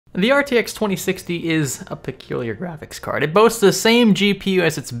The RTX 2060 is a peculiar graphics card. It boasts the same GPU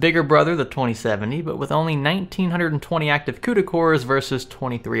as its bigger brother, the 2070, but with only 1920 active CUDA cores versus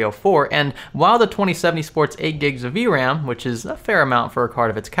 2304. And while the 2070 sports 8 gigs of VRAM, which is a fair amount for a card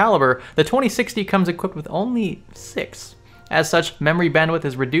of its caliber, the 2060 comes equipped with only 6. As such, memory bandwidth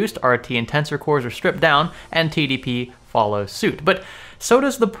is reduced, RT and tensor cores are stripped down, and TDP follows suit. But so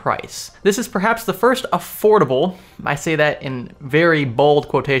does the price. This is perhaps the first affordable, I say that in very bold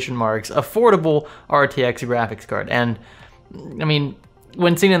quotation marks, affordable RTX graphics card. And I mean,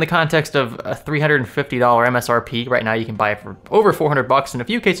 when seen in the context of a $350 MSRP, right now you can buy it for over 400 bucks in a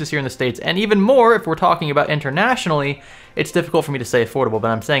few cases here in the States, and even more if we're talking about internationally. It's difficult for me to say affordable,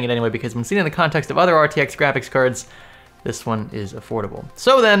 but I'm saying it anyway because when seen in the context of other RTX graphics cards, this one is affordable.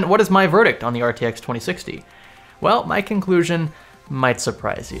 So then, what is my verdict on the RTX 2060? Well, my conclusion might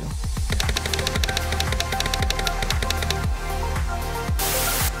surprise you.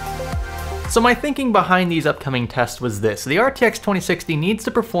 So my thinking behind these upcoming tests was this: the RTX 2060 needs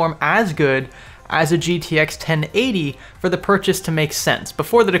to perform as good as a GTX 1080 for the purchase to make sense.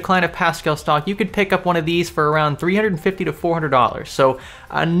 Before the decline of Pascal stock, you could pick up one of these for around $350 to $400. So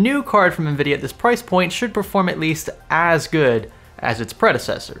a new card from Nvidia at this price point should perform at least as good as its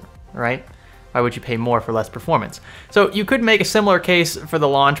predecessor, right? Why would you pay more for less performance? So you could make a similar case for the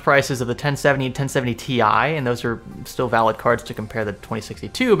launch prices of the 1070 and 1070 Ti, and those are still valid cards to compare the 2060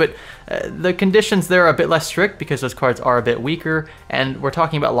 to, but the conditions there are a bit less strict because those cards are a bit weaker, and we're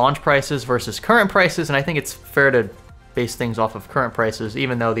talking about launch prices versus current prices, and I think it's fair to base things off of current prices,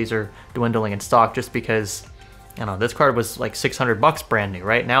 even though these are dwindling in stock, just because, I don't know, this card was like 600 bucks brand new,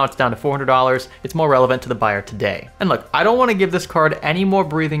 right? Now it's down to $400. It's more relevant to the buyer today. And look, I don't want to give this card any more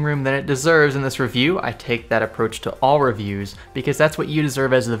breathing room than it deserves in this review. I take that approach to all reviews because that's what you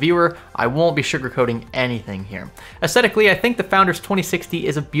deserve as the viewer. I won't be sugarcoating anything here. Aesthetically, I think the Founders 2060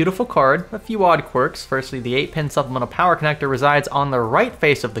 is a beautiful card, a few odd quirks. Firstly, the 8-pin supplemental power connector resides on the right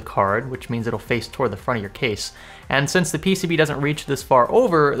face of the card, which means it'll face toward the front of your case. And since the PCB doesn't reach this far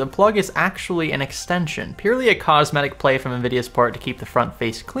over, the plug is actually an extension, purely a cosmetic play from Nvidia's part to keep the front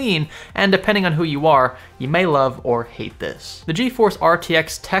face clean, and depending on who you are, you may love or hate this. The GeForce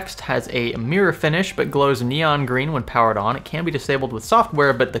RTX text has a mirror finish but glows neon green when powered on. It can be disabled with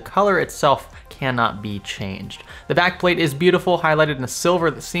software, but the color itself cannot be changed. The backplate is beautiful, highlighted in a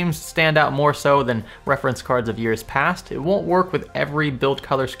silver that seems to stand out more so than reference cards of years past. It won't work with every build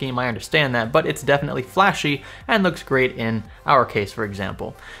color scheme, I understand that, but it's definitely flashy and looks great in our case, for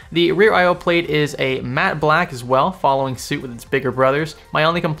example. The rear I/O plate is a matte black as well, following suit with its bigger brothers. My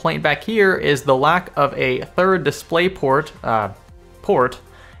only complaint back here is the lack of a third display port.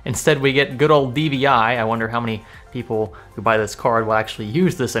 Instead, we get good old DVI. I wonder how many people who buy this card will actually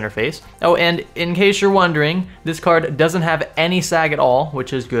use this interface. Oh, and in case you're wondering, this card doesn't have any sag at all,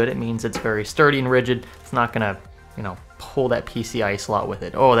 which is good. It means it's very sturdy and rigid. It's not gonna, you know, pull that PCI slot with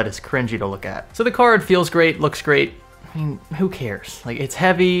it. Oh, that is cringy to look at. So the card feels great, looks great. I mean, who cares? Like, it's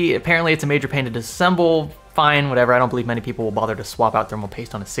heavy. Apparently, it's a major pain to disassemble. Fine, whatever. I don't believe many people will bother to swap out thermal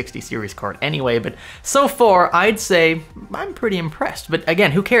paste on a 60 series card anyway, but so far, I'd say I'm pretty impressed. But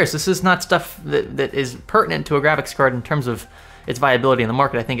again, who cares? This is not stuff that is pertinent to a graphics card in terms of its viability in the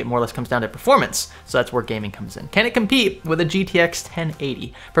market. I think it more or less comes down to performance, so that's where gaming comes in. Can it compete with a GTX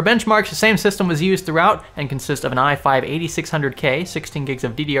 1080? For benchmarks, the same system was used throughout and consists of an i5 8600K, 16 gigs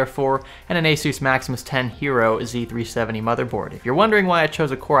of DDR4, and an Asus Maximus 10 Hero Z370 motherboard. If you're wondering why I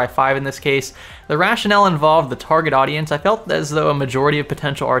chose a Core i5 in this case, the rationale involved the target audience. I felt as though a majority of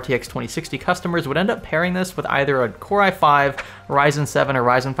potential RTX 2060 customers would end up pairing this with either a Core i5, Ryzen 7, or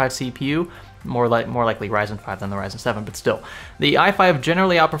Ryzen 5 CPU, more likely Ryzen 5 than the Ryzen 7, but still. The i5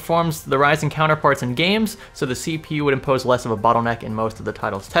 generally outperforms the Ryzen counterparts in games, so the CPU would impose less of a bottleneck in most of the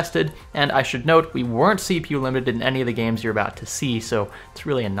titles tested. And I should note, we weren't CPU limited in any of the games you're about to see, so it's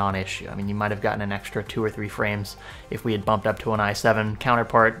really a non-issue. I mean, you might have gotten an extra 2 or 3 frames if we had bumped up to an i7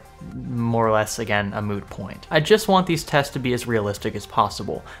 counterpart. More or less, again, a moot point. I just want these tests to be as realistic as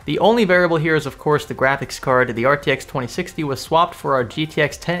possible. The only variable here is, of course, the graphics card. The RTX 2060 was swapped for our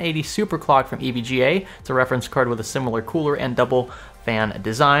GTX 1080 Superclock from EVGA. It's a reference card with a similar cooler and double fan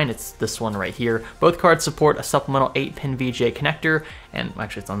design. It's this one right here. Both cards support a supplemental 8-pin VGA connector, and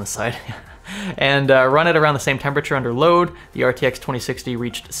actually it's on this side. And run at around the same temperature under load. The RTX 2060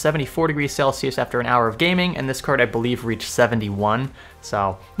 reached 74 degrees Celsius after an hour of gaming, and this card, I believe, reached 71.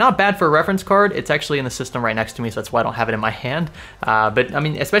 So not bad for a reference card. It's actually in the system right next to me, so that's why I don't have it in my hand. But I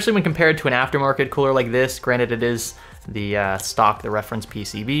mean, especially when compared to an aftermarket cooler like this, granted it is the stock, the reference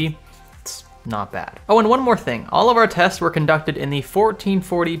PCB, it's not bad. Oh, and one more thing. All of our tests were conducted in the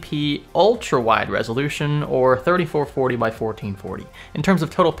 1440p ultra-wide resolution, or 3440 by 1440. In terms of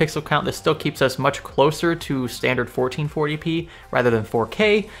total pixel count, this still keeps us much closer to standard 1440p rather than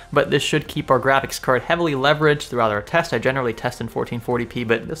 4K, but this should keep our graphics card heavily leveraged throughout our test. I generally test in 1440p,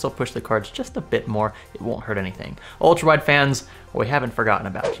 but this will push the cards just a bit more. It won't hurt anything. Ultra-wide fans, we haven't forgotten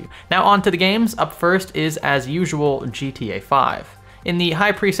about you. Now on to the games. Up first is, as usual, GTA 5. In the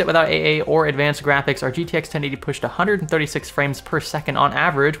high preset without AA or advanced graphics, our GTX 1080 pushed 136 frames per second on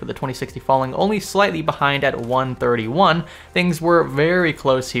average, with the 2060 falling only slightly behind at 131. Things were very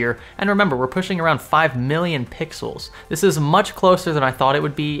close here, and remember, we're pushing around 5 million pixels. This is much closer than I thought it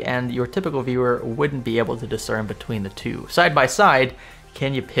would be, and your typical viewer wouldn't be able to discern between the two. Side by side,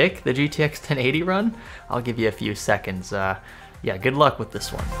 can you pick the GTX 1080 run? I'll give you a few seconds. Yeah, good luck with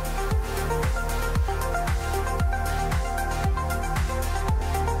this one.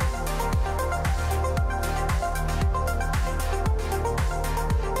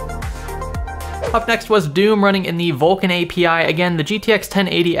 Up next was Doom running in the Vulkan API. Again, the GTX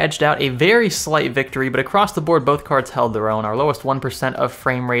 1080 edged out a very slight victory, but across the board, both cards held their own. Our lowest 1% of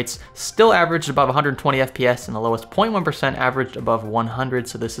frame rates still averaged above 120 FPS, and the lowest 0.1% averaged above 100,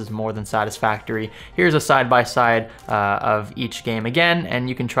 so this is more than satisfactory. Here's a side-by-side of each game again, and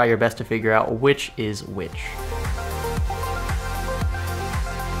you can try your best to figure out which is which.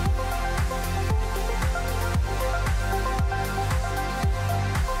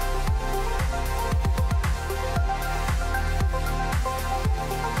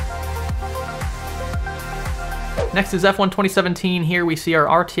 Next is F1 2017. Here we see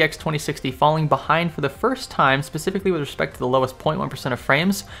our RTX 2060 falling behind for the first time, specifically with respect to the lowest 0.1% of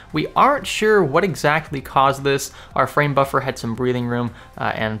frames. We aren't sure what exactly caused this. Our frame buffer had some breathing room,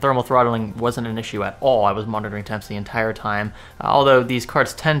 and thermal throttling wasn't an issue at all. I was monitoring temps the entire time. Although these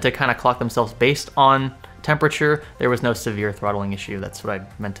cards tend to kind of clock themselves based on temperature, there was no severe throttling issue. That's what I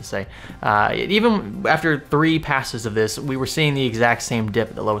meant to say. Even after 3 passes of this, we were seeing the exact same dip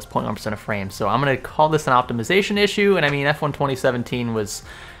at the lowest 0.1% of frames. So I'm going to call this an optimization issue. And I mean, F1 2017 was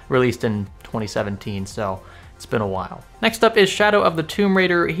released in 2017, so it's been a while. Next up is Shadow of the Tomb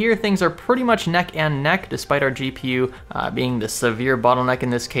Raider. Here things are pretty much neck and neck, despite our GPU being the severe bottleneck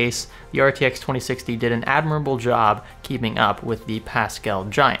in this case. The RTX 2060 did an admirable job keeping up with the Pascal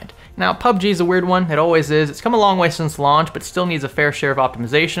giant. Now, PUBG is a weird one. It always is. It's come a long way since launch, but still needs a fair share of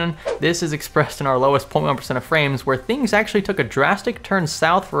optimization. This is expressed in our lowest 0.1% of frames, where things actually took a drastic turn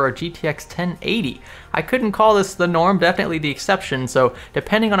south for our GTX 1080. I couldn't call this the norm, definitely the exception, so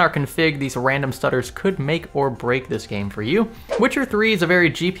depending on our config, these random stutters could make or break this game for you. Witcher 3 is a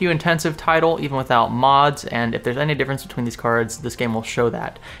very GPU-intensive title, even without mods, and if there's any difference between these cards, this game will show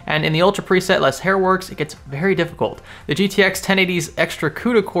that. And in the Ultra preset, less Hairworks, it gets very difficult. The GTX 1080's extra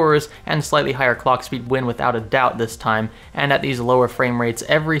CUDA cores and slightly higher clock speed win without a doubt this time, and at these lower frame rates,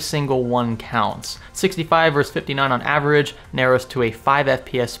 every single one counts. 65 versus 59 on average narrows to a 5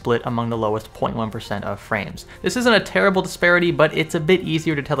 FPS split among the lowest 0.1% of frames. This isn't a terrible disparity, but it's a bit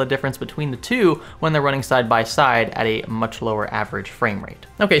easier to tell the difference between the two when they're running side by side at a much lower average frame rate.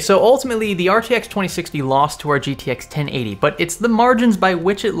 Okay, so ultimately the RTX 2060 lost to our GTX 1080, but it's the margins by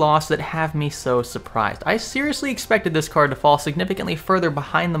which it lost that have me so surprised. I seriously expected this card to fall significantly further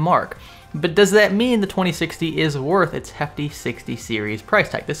behind the mark. But does that mean the 2060 is worth its hefty 60 series price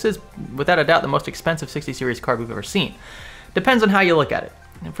tag? This is, without a doubt, the most expensive 60 series card we've ever seen. Depends on how you look at it.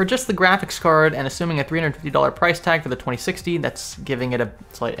 And for just the graphics card and assuming a $350 price tag for the 2060, that's giving it a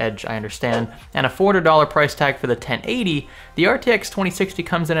slight edge, I understand, and a $400 price tag for the 1080, the RTX 2060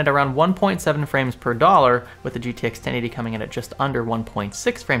 comes in at around 1.7 frames per dollar, with the GTX 1080 coming in at just under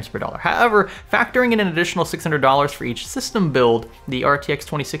 1.6 frames per dollar. However, factoring in an additional $600 for each system build, the RTX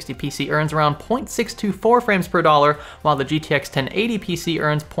 2060 PC earns around 0.624 frames per dollar, while the GTX 1080 PC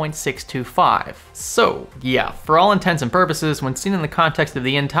earns 0.625. So, yeah, for all intents and purposes, when seen in the context of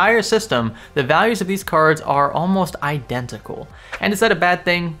the entire system, the values of these cards are almost identical. And is that a bad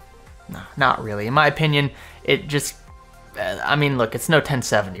thing? No, not really. In my opinion, it just, I mean, look, it's no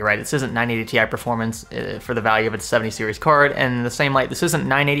 1070, right? This isn't 980 Ti performance for the value of its 70 series card, and in the same light, this isn't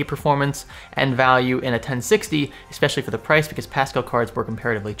 980 performance and value in a 1060, especially for the price, because Pascal cards were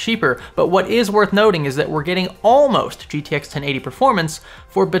comparatively cheaper. But what is worth noting is that we're getting almost GTX 1080 performance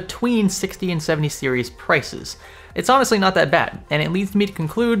for between 60 and 70 series prices. It's honestly not that bad, and it leads me to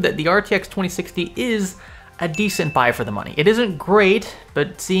conclude that the RTX 2060 is a decent buy for the money. It isn't great,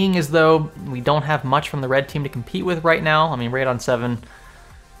 but seeing as though we don't have much from the red team to compete with right now, I mean, Radeon 7,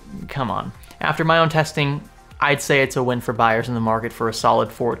 come on. After my own testing, I'd say it's a win for buyers in the market for a solid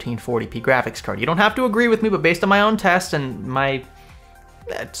 1440p graphics card. You don't have to agree with me, but based on my own test and my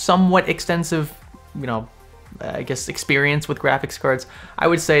somewhat extensive, you know, I guess experience with graphics cards, I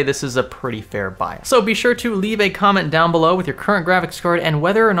would say this is a pretty fair buy. So be sure to leave a comment down below with your current graphics card and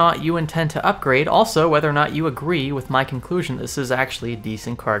whether or not you intend to upgrade. Also, whether or not you agree with my conclusion this is actually a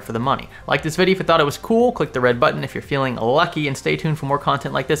decent card for the money. Like this video if you thought it was cool, click the red button if you're feeling lucky, and stay tuned for more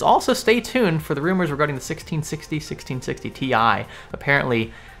content like this. Also stay tuned for the rumors regarding the 1660 Ti.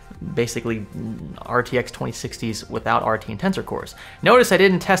 Apparently, basically RTX 2060s without RT and Tensor cores. Notice I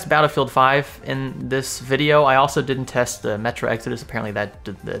didn't test Battlefield 5 in this video. I also didn't test the Metro Exodus. Apparently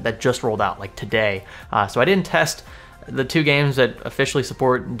that just rolled out like today. So I didn't test the two games that officially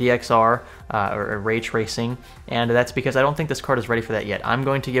support DXR or ray tracing, and that's because I don't think this card is ready for that yet. I'm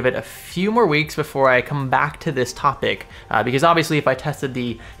going to give it a few more weeks before I come back to this topic, because obviously if I tested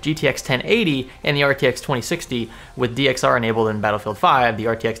the GTX 1080 and the RTX 2060 with DXR enabled in Battlefield 5, the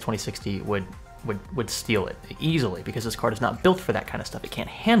RTX 2060 would steal it easily, because this card is not built for that kind of stuff. It can't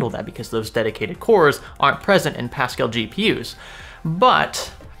handle that because those dedicated cores aren't present in Pascal GPUs.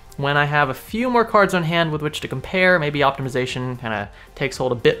 But when I have a few more cards on hand with which to compare, maybe optimization kind of takes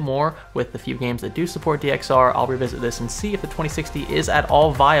hold a bit more with the few games that do support DXR, I'll revisit this and see if the 2060 is at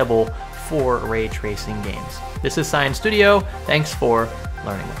all viable for ray tracing games. This is Science Studio. Thanks for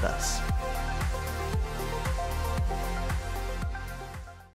learning with us.